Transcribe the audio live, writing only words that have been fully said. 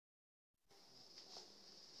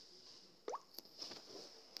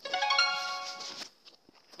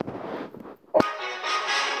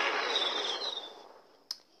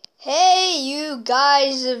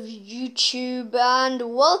guys of YouTube,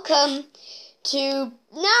 and welcome to,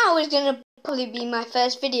 now is going to probably be my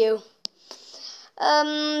first video.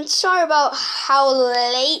 Sorry about how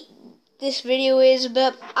late this video is,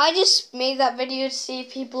 but I just made that video to see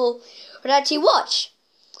if people would actually watch.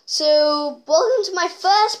 So, welcome to my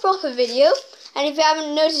first proper video, and if you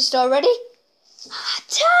haven't noticed already,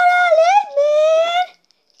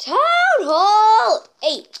 Town Hall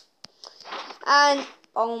 8. And,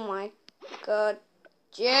 oh my god,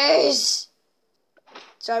 jeez.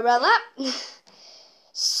 Sorry about that.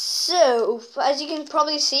 So, as you can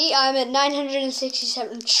probably see, I'm at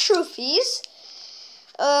 967 trophies.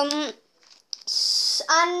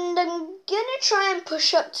 And I'm gonna try and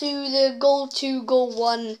push up to the Gold 2, Gold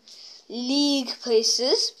 1 league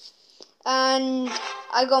places. And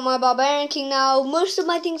I got my Barbarian King now. Most of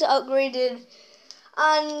my things are upgraded.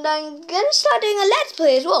 And I'm gonna start doing a Let's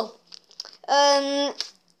Play as well.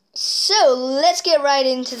 So let's get right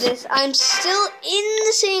into this. I'm still in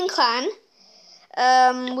the same clan,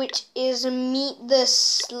 which is Meet the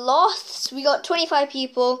Sloths. We got 25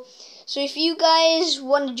 people. So if you guys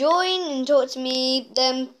want to join and talk to me,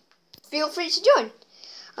 then feel free to join.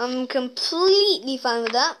 I'm completely fine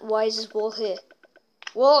with that. Why is this wall here?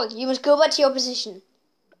 Wall, you must go back to your position.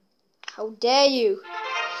 How dare you?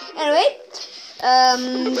 Anyway,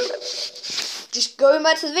 just going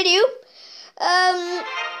back to the video.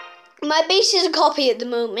 My base is a copy at the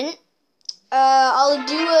moment. I'll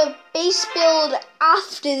do a base build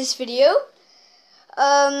after this video.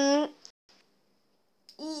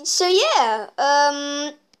 So yeah,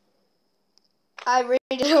 I really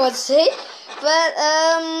don't know what to say, but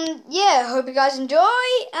yeah, hope you guys enjoy,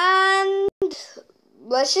 and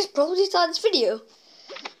let's just probably start this video.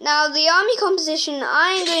 Now, the army composition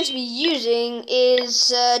I'm going to be using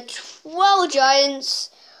is 12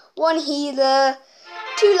 giants, 1 healer,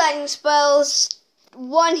 2 lightning spells,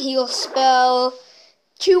 1 heal spell,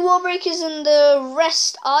 2 wall breakers, and the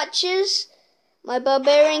rest archers. My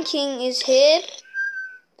Barbarian King is here.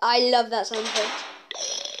 I love that sound effect.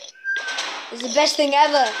 It's the best thing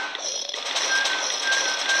ever.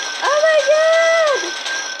 Oh my god!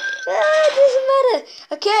 It doesn't matter.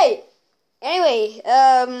 Okay. Anyway,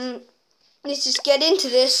 let's just get into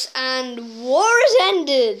this. And war has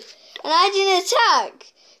ended. And I didn't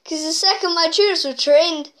attack. Because the second my troops were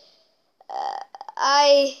trained,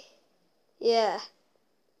 yeah.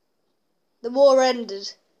 The war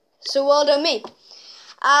ended. So well done me.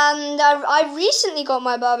 And I recently got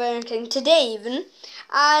my Barbarian King, today even,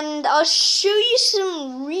 and I'll show you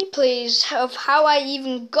some replays of how I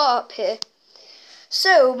even got up here.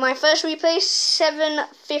 So, my first replay,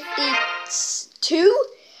 752,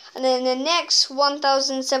 and then the next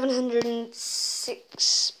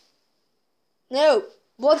 1706. No,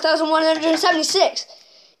 1176.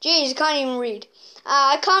 Jeez, I can't even read.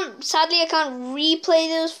 Sadly I can't replay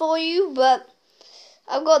those for you, but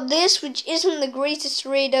I've got this, which isn't the greatest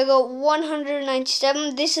raid. I got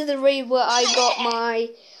 197. This is the raid where I got my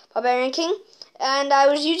Barbarian King. And I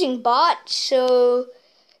was using Bart, so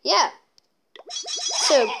yeah.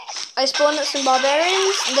 So, I spawned up some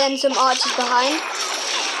Barbarians, then some archers behind.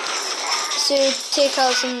 So, take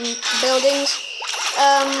out some buildings.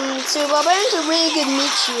 So, Barbarians are really good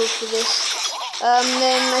meat shield for this.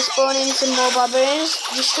 Then I spawn in some more Barbarians,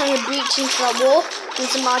 just trying to breach into that wall, and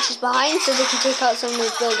some archers behind so they can take out some of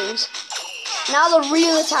those buildings. Now the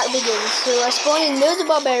real attack begins. So I spawn in loads of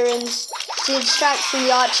Barbarians to distract from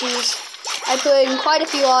the archers. I put in quite a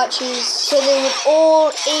few archers so they would all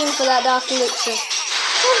aim for that Dark Elixir.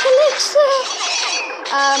 Dark Elixir!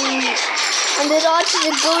 And those archers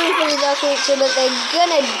are going for the Dark Elixir, but they're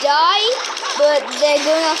gonna die. But they're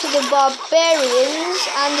going after the Barbarians,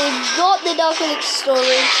 and they've got the Dark Elixir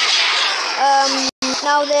storage.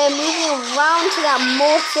 Now they're moving around to that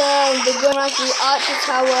mortar, they're going around to the Archer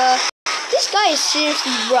Tower. This guy is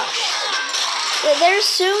seriously rushed. There are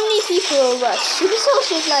so many people who are rushed. Supercell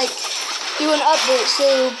should do an update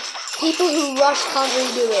so people who rush can't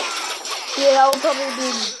really do it. Yeah, that would probably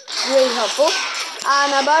be really helpful.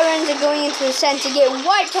 And my Barbarians are going into the center, get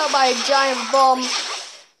wiped out by a giant bomb.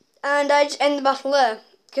 And I just end the battle there,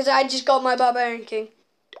 because I just got my Barbarian King.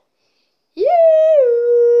 Yeah.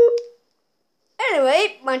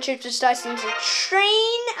 Anyway, my troops are starting to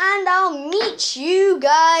train, and I'll meet you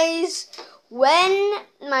guys when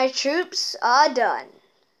my troops are done.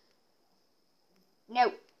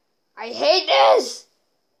 No, I hate this.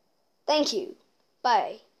 Thank you.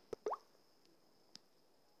 Bye.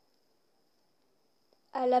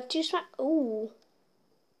 I love to smack. Ooh.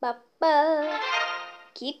 Ba-ba.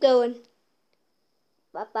 Keep going.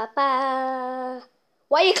 Ba-ba-ba.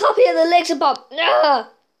 Why are you copying the Elixir bomb? Ugh.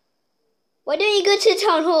 What Why don't you go to the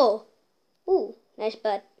town hall? Ooh, nice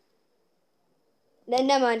bird. Then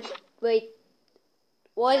never mind. Wait.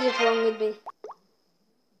 What is wrong with me?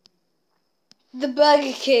 The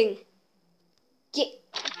Burger King.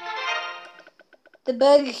 The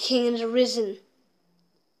Burger King has risen.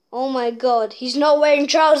 Oh my god, he's not wearing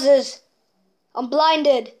trousers. I'm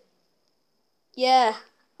blinded. Yeah.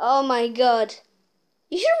 Oh my god.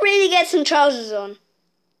 You should really get some trousers on.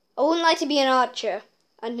 I wouldn't like to be an archer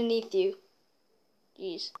underneath you.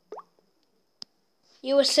 Jeez.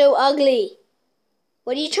 You are so ugly.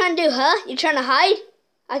 What are you trying to do, huh? You trying to hide?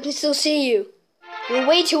 I can still see you. You're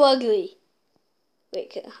way too ugly.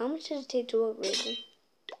 Wait, how much does it take to upgrade them?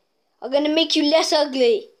 I'm gonna make you less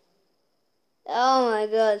ugly. Oh my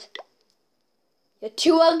god. You're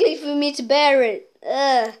too ugly for me to bear it.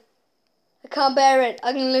 Ugh. I can't bear it.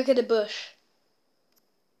 I can look at a bush.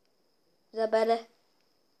 Is that better?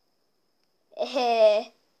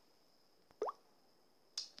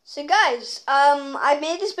 So guys, I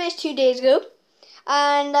made this base 2 days ago,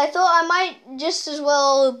 and I thought I might just as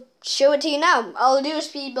well show it to you now. I'll do a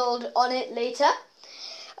speed build on it later,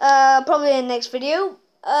 probably in the next video.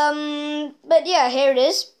 But yeah, here it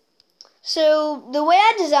is. So the way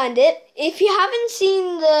I designed it, if you haven't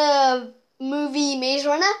seen the movie Maze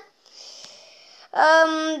Runner,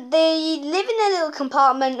 they live in a little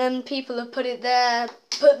compartment and people have put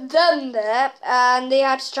them there, and they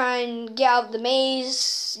had to try and get out of the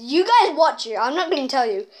maze. You guys watch it, I'm not going to tell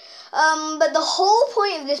you. But the whole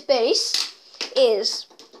point of this base is,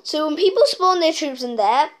 so when people spawn their troops in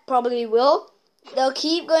there, probably will, they'll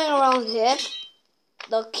keep going around here,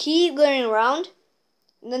 they'll keep going around,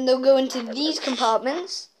 and then they'll go into these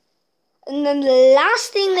compartments, and then the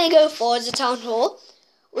last thing they go for is a town hall,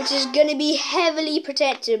 which is going to be heavily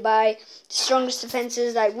protected by the strongest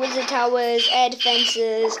defenses like wizard towers, air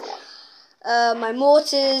defenses. My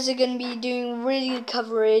mortars are going to be doing really good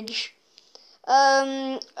coverage.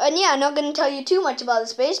 And yeah, I'm not going to tell you too much about the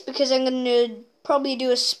space because I'm going to probably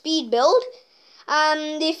do a speed build.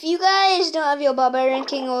 And if you guys don't have your Barbarian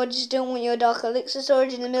King or just don't want your Dark Elixir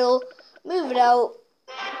storage in the middle, move it out.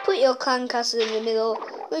 Put your clan castle in the middle.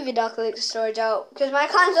 Move your Dark Elixir storage out. Because my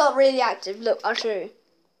clan's not really active. Look, I'll show you.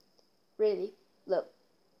 Really, look.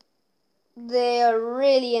 They are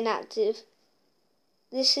really inactive.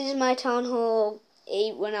 This is my Town Hall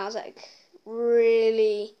 8 when I was like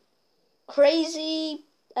really crazy.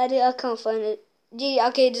 I can't find it. Gee,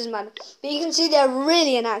 okay, it doesn't matter. But you can see they're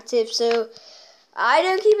really inactive, so I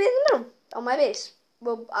don't keep it in the middle on my base.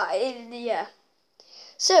 Well, yeah.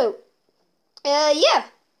 So, yeah.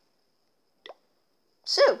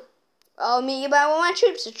 So, I'll meet you back when my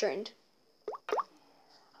troops are trained.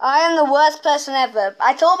 I am the worst person ever.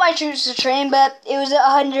 I thought my troops were trained, but it was at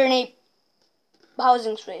 108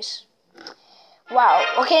 housing space. Wow.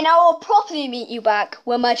 Okay, now I'll properly meet you back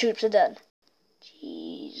when my troops are done.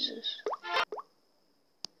 Jesus.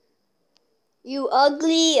 You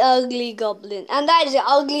ugly, ugly goblin. And that is the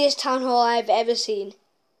ugliest town hall I've ever seen.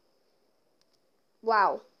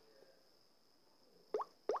 Wow.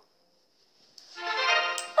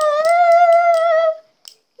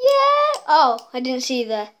 Yeah. Oh, I didn't see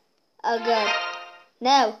that. Oh god.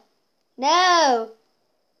 No. No.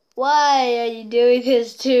 Why are you doing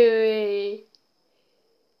this to me?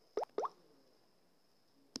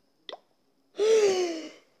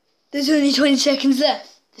 There's only 20 seconds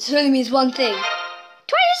left. This only means one thing. 20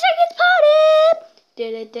 seconds party!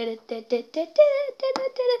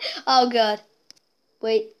 Oh god.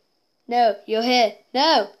 Wait. No, you're here.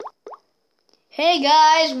 No. Hey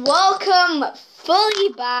guys, welcome fully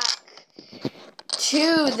back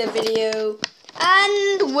to the video.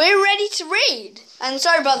 And we're ready to raid. And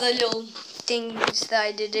sorry about the little things that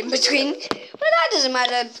I did in between. But that doesn't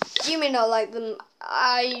matter. You may not like them.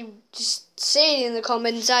 I just say it in the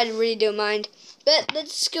comments. I really don't mind. But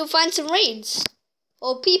let's go find some raids.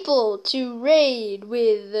 Or people to raid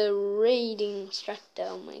with the raiding instructor.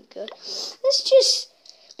 Oh my god. Let's just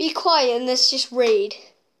be quiet and let's just raid.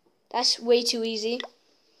 That's way too easy.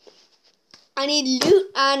 I need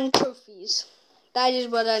loot and trophies. That is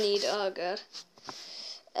what I need. Oh god.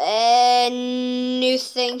 No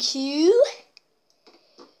thank you.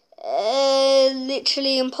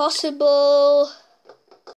 Literally impossible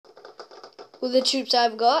with the troops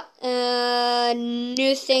I've got.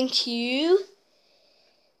 No thank you.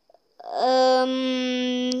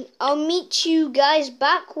 I'll meet you guys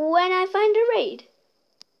back when I find a raid.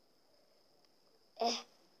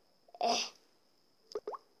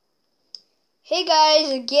 Hey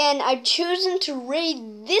guys, again, I've chosen to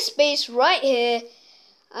raid this base right here.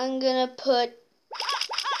 I'm gonna put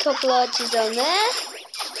a couple archers down there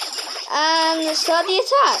and start the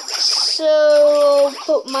attack. so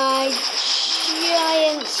put my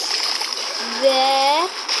giants there.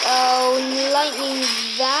 Oh, lightning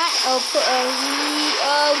that. I'll put a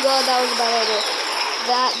oh god, that was a bad idea.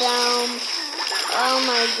 That down. Oh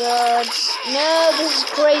my god. No, this is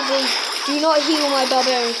crazy. Do not heal my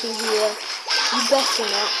barbarian king here. You better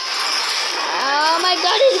not. Oh my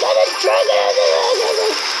god, he's got a dragon!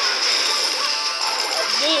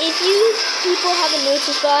 If you people haven't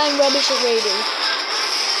noticed, but I'm rubbish at raiding.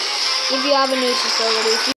 If you haven't noticed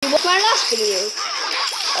already, if you watched my last video,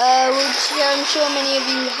 which I'm sure many of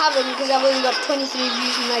you haven't because I've only got 23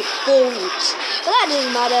 views in like 4 weeks. But that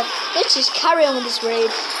doesn't matter. Let's just carry on with this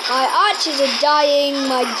raid. My archers are dying.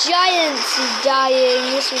 My giants are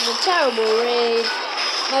dying. This was a terrible raid.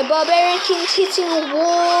 My barbarian king's hitting a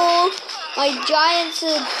wall. My giants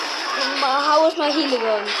are... How was my healer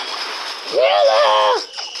going? Healer!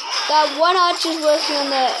 That one archer's working on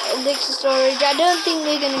the elixir storage. I don't think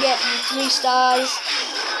they're going to get the 3 stars.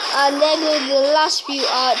 And there go the last few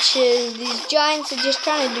archers. These giants are just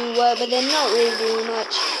trying to do work, but they're not really doing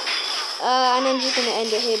much. And I'm just going to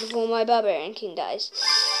end it here before my barbarian king dies.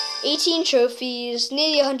 18 trophies,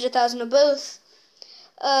 nearly 100,000 of both.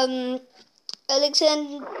 Elixir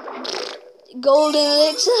and golden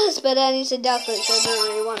elixirs, but I need a dark elixir. I don't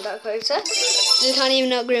really want dark elixir. So I can't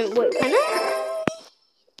even upgrade. Wait, can I?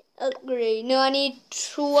 Upgrade. No, I need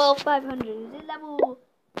 12,500. Is it level...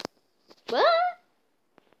 What?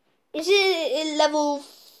 Is it level...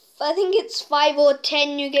 I think it's 5 or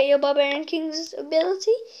 10 you get your Barbarian King's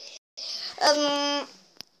ability. So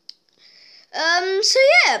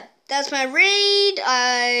yeah, that's my raid.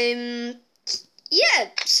 Yeah,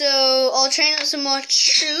 so I'll train up some more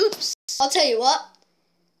troops. I'll tell you what.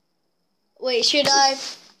 Wait, should I...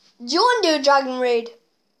 Do you want to do a dragon raid?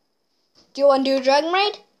 Do you want to do a dragon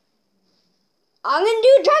raid? I'm going to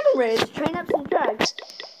do a dragon raid. Train up some drags.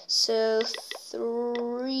 So,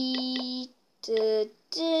 3...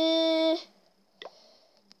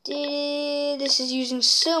 This is using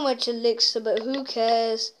so much elixir, but who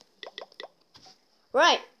cares?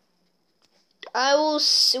 Right. I will...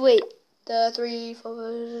 Wait. The 3,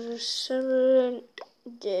 4, 7...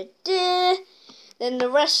 Then the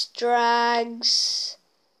rest drags.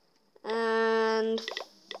 And...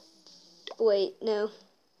 Wait, no.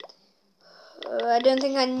 I don't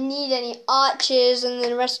think I need any archers, and then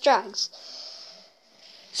the rest drags.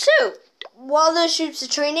 So, while those troops are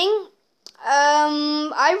training,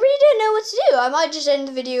 I really don't know what to do. I might just end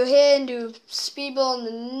the video here and do speedball in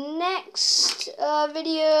the next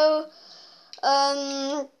video.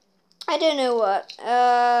 I don't know what.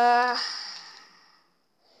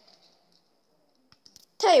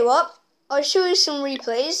 Tell you what, I'll show you some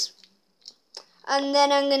replays, and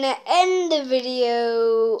then I'm gonna end the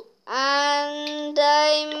video, and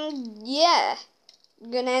I'm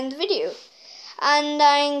gonna end the video, and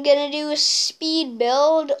I'm gonna do a speed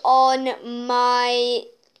build on my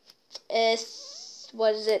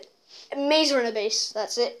what is it? Maze Runner base.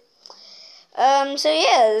 That's it. So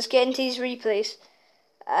yeah, let's get into these replays.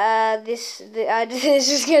 This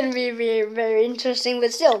is gonna be very, very interesting,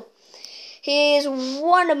 but still. Here's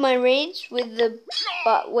one of my raids with the...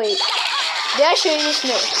 But wait, did I show you this?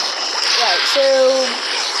 No. Right, so...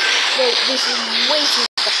 Wait, this is way too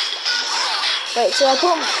fast. Wait, so I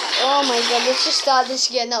put... Oh my god, let's just start this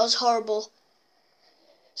again. That was horrible.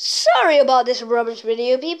 Sorry about this rubbish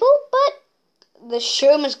video, people, but the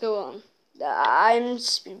show must go on. I'm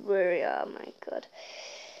very... Oh my god.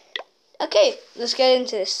 Okay, let's get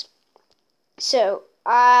into this. So...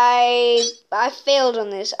 I failed on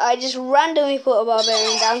this. I just randomly put a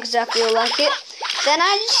barbarian down because I feel like it. Then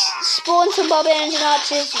I just spawned some barbarians and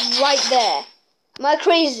archers right there. Am I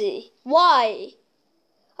crazy? Why?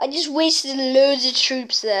 I just wasted loads of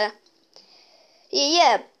troops there.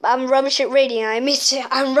 Yeah, I'm rubbish at raiding. I admit it.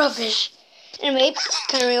 I'm rubbish. Anyway,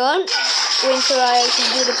 carry on. Wait until I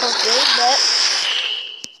actually do the proper raid, but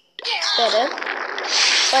it's better.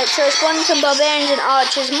 Right, so I spawned some barbarians and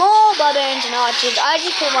archers, more barbarians and archers. I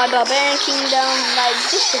just put my barbarian king down, like,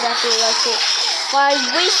 just because I feel like it. My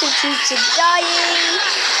wasted troops are dying.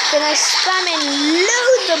 Then I spam in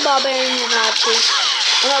loads of barbarians and archers.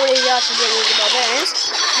 Well, not really the archers, but the barbarians.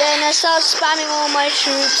 Then I start spamming all my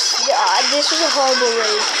troops. This was a horrible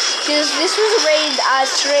raid. Because this was a raid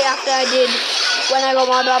straight after I did when I got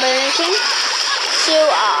my barbarian king. So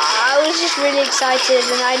I was just really excited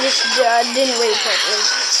and I just didn't raid properly.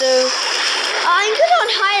 So I'm good on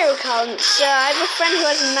higher accounts. I have a friend who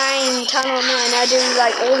has 9, 10 or 9. I do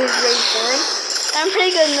like all his raids for him. I'm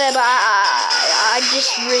pretty good in there, but I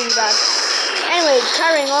just really bad. Anyway,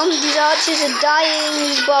 carrying on. These archers are dying.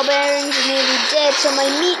 These barbarians are nearly dead. So my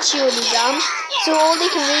meat shield is down. So all they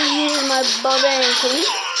can really use is my barbarian king.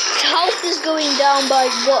 His health is going down by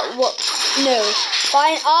No,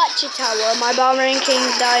 by an archer tower. My barbarian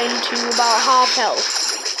king's down to about half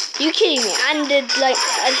health. Are you kidding me? And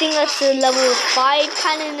I think that's the level 5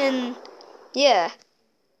 cannon, and yeah.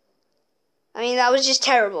 I mean, that was just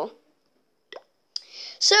terrible.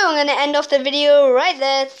 So I'm going to end off the video right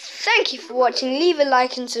there. Thank you for watching. Leave a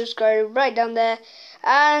like and subscribe right down there.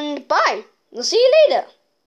 And bye. We'll see you later.